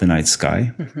loved the night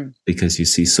sky, because you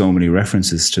see so many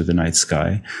references to the night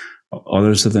sky.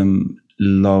 Others of them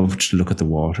loved to look at the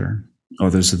water.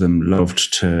 Others of them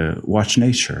loved to watch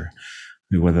nature,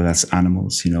 whether that's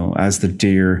animals, as the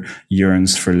deer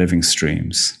yearns for living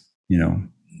streams,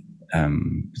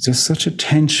 just such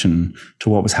attention to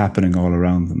what was happening all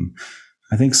around them.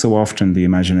 I think so often the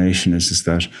imagination is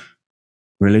that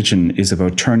religion is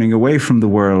about turning away from the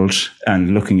world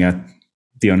and looking at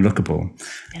the unlookable.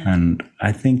 Yeah. And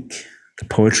I think the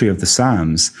poetry of the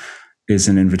Psalms is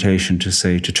an invitation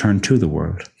to turn to the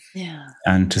world. Yeah.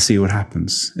 And to see what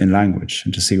happens in language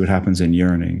and to see what happens in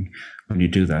yearning when you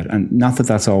do that. And not that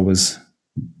that's always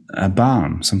a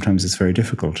balm. Sometimes it's very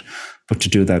difficult, but to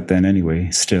do that then anyway,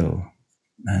 still.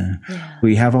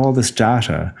 We have all this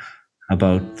data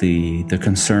about the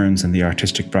concerns and the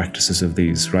artistic practices of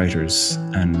these writers,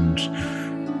 and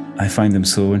I find them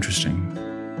so interesting.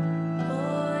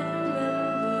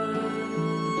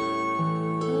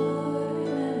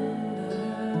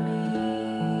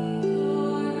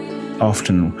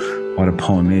 Often what a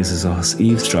poem is us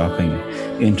eavesdropping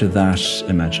into that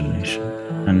imagination.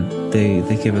 And they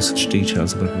give us such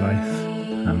details about life.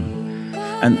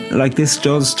 And like this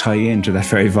does tie into that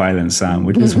very violent psalm,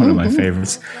 which is one of my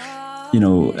favorites.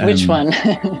 Which one?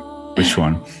 Which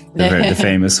one? The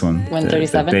famous one.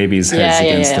 137? The baby's heads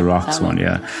against the rocks one,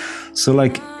 yeah. So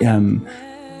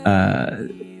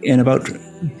in about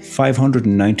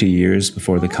 590 years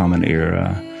before the Common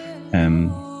Era,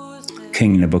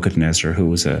 King Nebuchadnezzar, who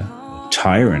was a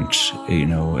tyrant,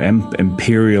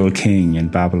 imperial king in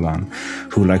Babylon,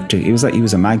 who he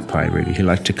was a magpie really. He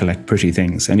liked to collect pretty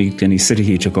things, and any city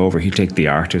he took over, he'd take the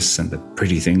artists and the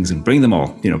pretty things and bring them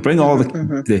all, bring all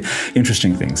the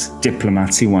interesting things.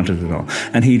 Diplomats, he wanted it all,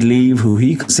 and he'd leave who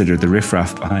he considered the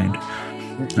riffraff behind.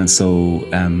 And so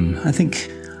I think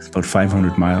about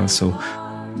 500 miles, so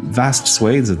vast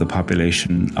swathes of the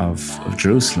population of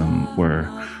Jerusalem were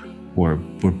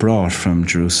brought from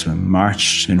Jerusalem,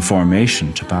 marched in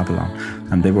formation to Babylon,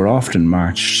 and they were often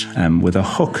marched with a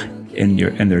hook in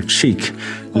their cheek,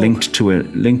 linked to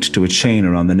a chain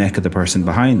around the neck of the person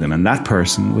behind them, and that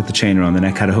person with the chain around the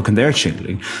neck had a hook in their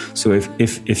cheek. So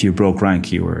if you broke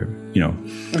rank, you were,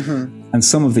 And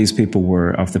some of these people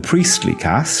were of the priestly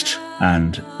caste,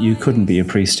 and you couldn't be a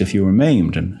priest if you were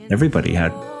maimed, and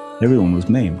everyone was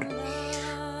maimed.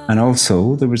 And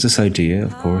also there was this idea,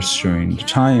 of course, during the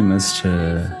time as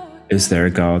to, is there a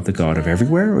God, the God of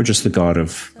everywhere, or just the God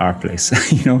of our place,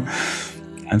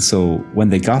 And so when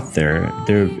they got there,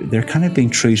 they're kind of being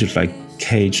treated like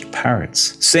caged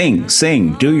parrots. Sing,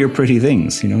 do your pretty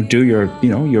things,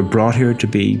 you're brought here to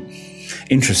be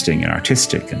interesting and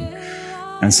artistic.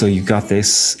 And so you got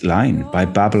this line, by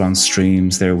Babylon's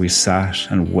streams there we sat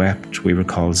and wept, we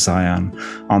recalled Zion.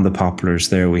 On the poplars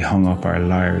there we hung up our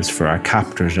lyres, for our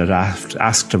captors had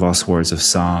asked of us words of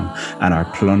song, and our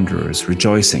plunderers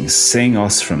rejoicing, sing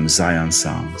us from Zion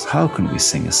songs. How can we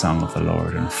sing a song of the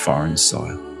Lord in foreign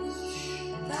soil?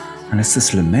 And it's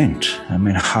this lament. I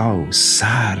mean, how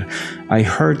sad. I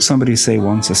heard somebody say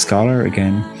once, a scholar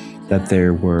again, that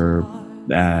there were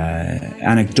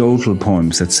anecdotal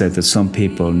poems that said that some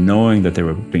people, knowing that they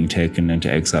were being taken into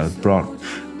exile, brought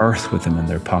earth with them in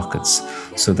their pockets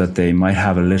so that they might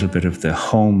have a little bit of the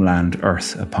homeland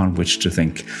earth upon which to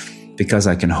think, because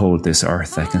I can hold this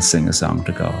earth, I can sing a song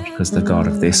to God, because the God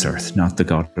of this earth, not the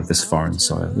God of this foreign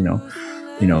soil,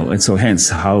 and so hence,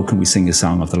 how can we sing a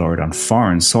song of the Lord on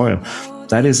foreign soil?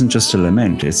 That isn't just a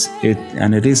lament,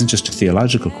 and it isn't just a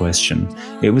theological question.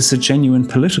 It was a genuine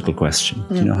political question.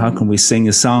 How can we sing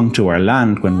a song to our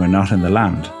land when we're not in the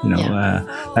land?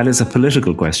 That is a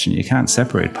political question. You can't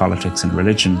separate politics and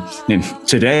religion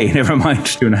today, never mind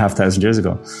 2,500 years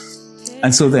ago.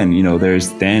 And so then,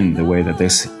 there's then the way that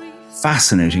this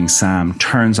fascinating psalm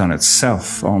turns on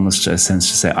itself, almost a sense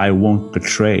to say, I won't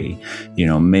betray,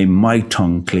 may my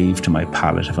tongue cleave to my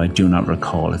palate if I do not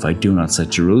recall, if I do not set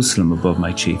Jerusalem above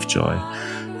my chief joy,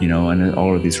 and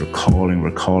all of these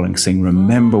recalling, saying,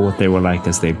 remember what they were like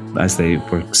as they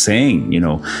were saying,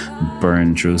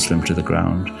 burn Jerusalem to the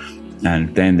ground.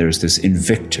 And then there's this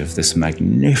invictive, this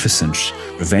magnificent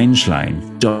revenge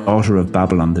line. Daughter of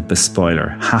Babylon, the bespoiler,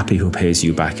 happy who pays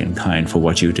you back in kind for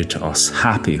what you did to us.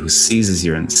 Happy who seizes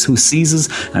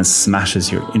and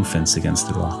smashes your infants against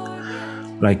the rock.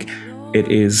 Like, it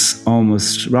is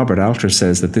almost, Robert Alter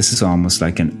says that this is almost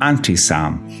like an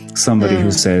anti-psalm. Somebody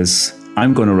who says,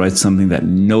 I'm going to write something that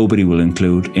nobody will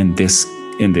include in this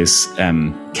in this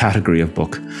category of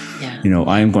book. Yeah. You know,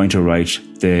 I am going to write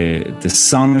the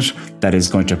sonnet that is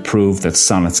going to prove that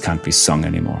sonnets can't be sung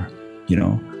anymore. You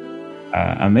know,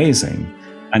 amazing.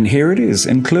 And here it is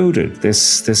included,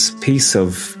 this piece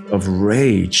of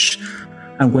rage.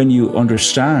 And when you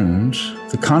understand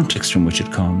the context from which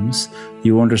it comes,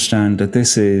 you understand that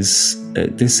this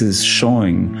is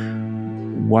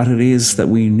showing what it is that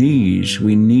we need.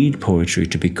 We need poetry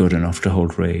to be good enough to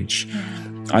hold rage. Yeah.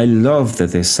 I love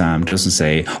that this psalm doesn't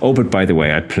say, oh, but by the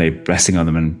way, I play blessing on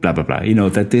them and blah, blah, blah. You know,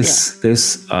 that this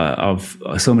of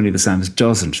so many of the psalms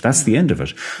doesn't. That's the end of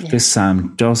it. Yeah. This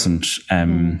psalm doesn't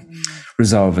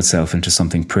resolve itself into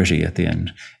something pretty at the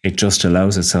end. It just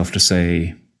allows itself to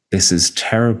say, this is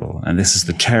terrible, and this is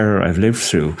the terror I've lived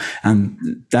through, and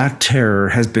that terror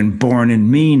has been born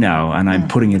in me now, and I'm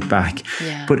putting it back.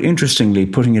 Yeah. But interestingly,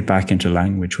 putting it back into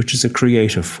language, which is a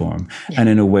creative form, and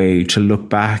in a way to look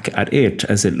back at it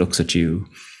as it looks at you.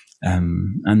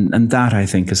 And that, I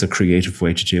think, is a creative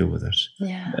way to deal with it.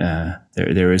 Yeah.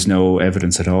 There is no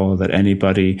evidence at all that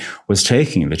anybody was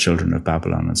taking the children of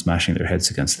Babylon and smashing their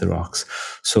heads against the rocks.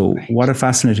 So what a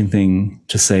fascinating thing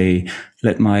to say,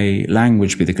 let my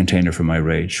language be the container for my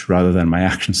rage rather than my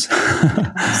actions.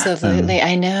 Absolutely.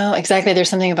 I know. Exactly. There's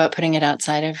something about putting it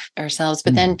outside of ourselves.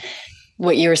 But then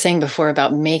what you were saying before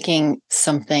about making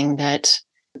something that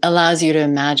allows you to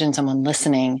imagine someone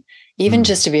listening, even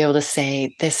just to be able to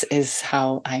say, this is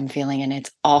how I'm feeling, and it's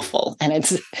awful, and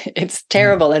it's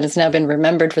terrible, and it's now been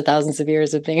remembered for thousands of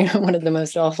years of being one of the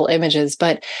most awful images.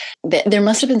 But there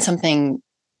must have been something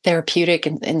therapeutic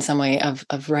in some way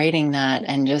of writing that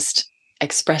and just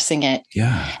expressing it.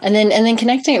 Yeah. And then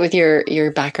connecting it with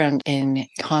your background in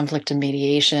conflict and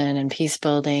mediation and peace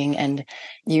building. And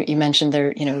you mentioned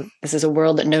there, you know, this is a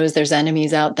world that knows there's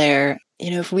enemies out there.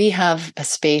 You know, if we have a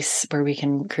space where we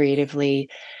can creatively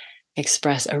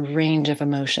express a range of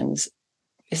emotions,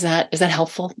 is that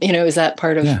helpful? You know, is that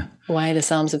part of why the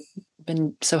Psalms have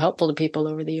been so helpful to people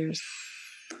over the years?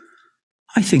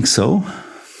 I think so.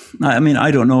 I mean,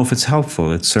 I don't know if it's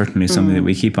helpful. It's certainly something that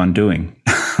we keep on doing.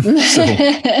 So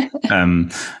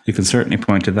you can certainly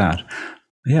point to that.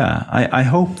 Yeah, I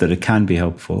hope that it can be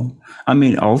helpful. I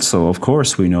mean, also, of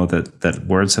course, we know that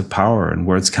words have power, and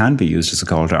words can be used as a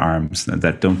call to arms,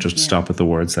 that don't just stop at the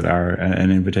words that are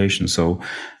an invitation. So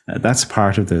that's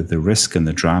part of the risk and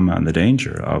the drama and the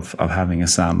danger of having a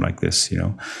psalm like this, you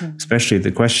know. Especially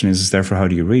the question is therefore, how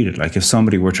do you read it? Like if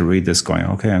somebody were to read this going,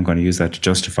 okay, I'm going to use that to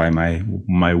justify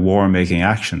my war-making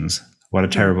actions, what a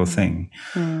terrible thing.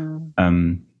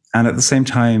 And at the same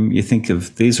time, you think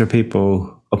of these are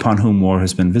people upon whom war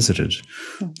has been visited.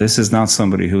 This is not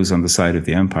somebody who's on the side of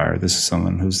the empire. This is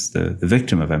someone who's the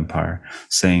victim of empire,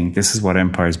 saying, this is what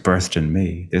empire has birthed in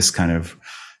me, this kind of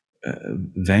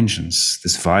vengeance,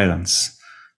 this violence.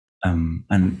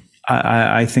 And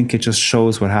I think it just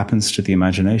shows what happens to the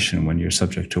imagination when you're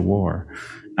subject to war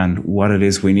and what it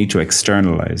is we need to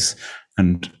externalize.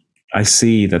 And I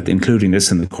see that including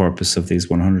this in the corpus of these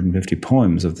 150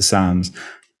 poems of the Psalms,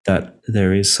 that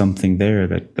there is something there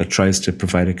that tries to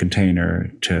provide a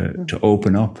container to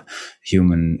open up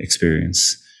human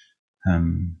experience,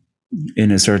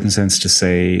 in a certain sense, to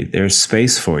say there's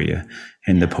space for you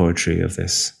in the poetry of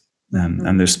this,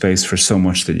 and there's space for so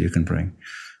much that you can bring,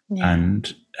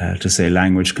 and to say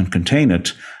language can contain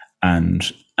it,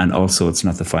 and also it's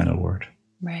not the final word.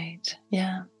 Right.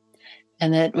 Yeah.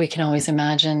 And that we can always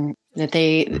imagine that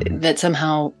that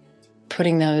somehow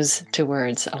putting those to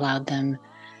words allowed them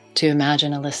to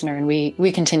imagine a listener. And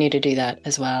we continue to do that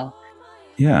as well.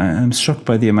 Yeah, I'm struck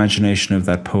by the imagination of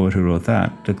that poet who wrote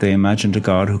that they imagined a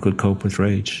God who could cope with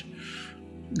rage.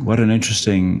 What an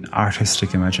interesting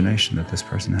artistic imagination that this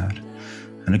person had.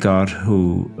 And a God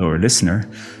or a listener,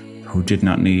 who did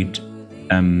not need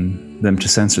them to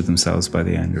censor themselves by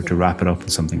the end, or to wrap it up in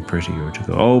something pretty, or to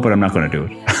go, oh, but I'm not going to do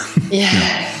it.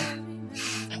 Yeah.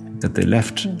 That they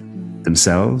left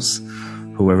themselves,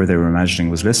 whoever they were imagining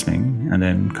was listening, and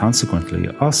then consequently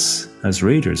us as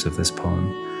readers of this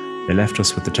poem, they left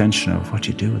us with the tension of what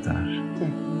do you do with that?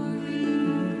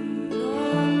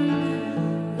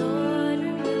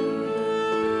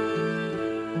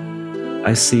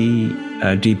 I see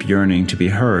a deep yearning to be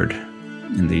heard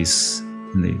in these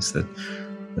that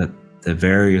the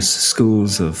various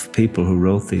schools of people who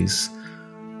wrote these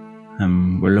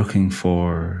were looking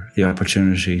for the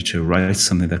opportunity to write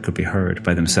something that could be heard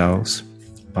by themselves,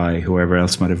 by whoever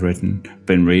else might have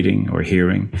been reading or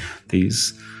hearing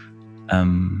these,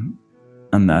 and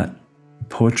that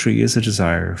poetry is a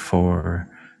desire for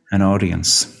an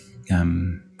audience,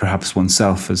 perhaps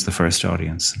oneself as the first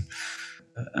audience.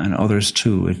 and others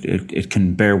too. It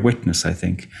can bear witness, I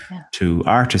think, to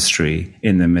artistry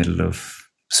in the middle of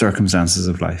circumstances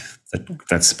of life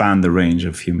that span the range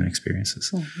of human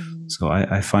experiences. So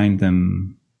I find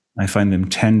them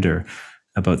tender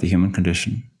about the human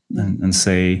condition, and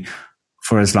say,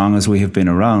 for as long as we have been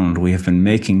around, we have been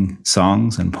making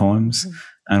songs and poems,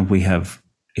 and we have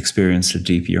experienced a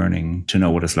deep yearning to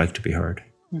know what it's like to be heard.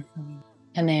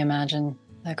 And they imagine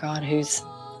a God who's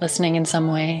listening in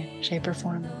some way, shape, or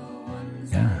form.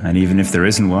 Yeah, and even if there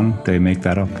isn't one, they make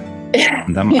that up.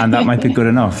 And that might be good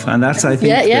enough. And that's, I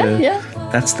think,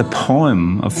 that's the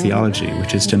poem of theology,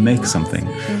 which is to make something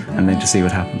and then to see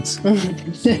what happens.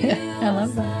 I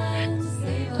love that.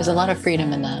 There's a lot of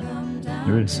freedom in that.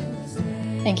 There is.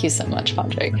 Thank you so much,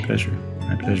 Pádraig. My pleasure.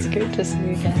 My pleasure. It's great to see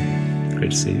you again.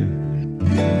 Great to see you.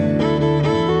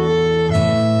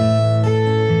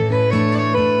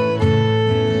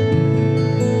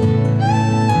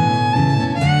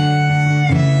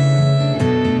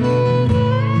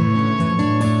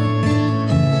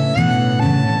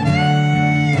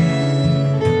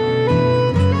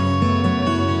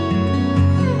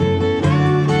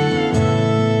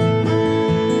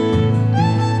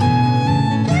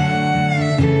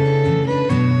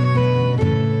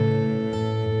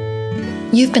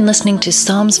 You've been listening to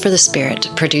Psalms for the Spirit,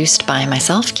 produced by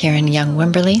myself, Kieran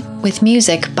Young-Wimberly, with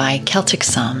music by Celtic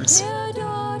Psalms.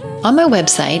 On my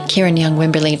website,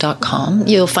 kieranyoungwimberly.com,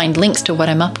 you'll find links to what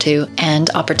I'm up to and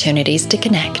opportunities to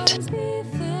connect.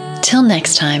 Till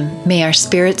next time, may our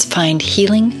spirits find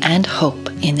healing and hope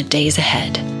in the days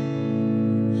ahead.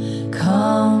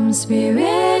 Come,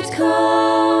 Spirit,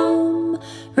 come,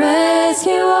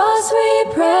 rescue us, we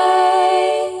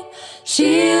pray.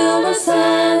 Shield us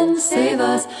and save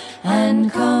us,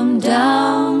 and come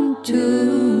down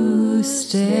to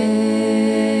stay.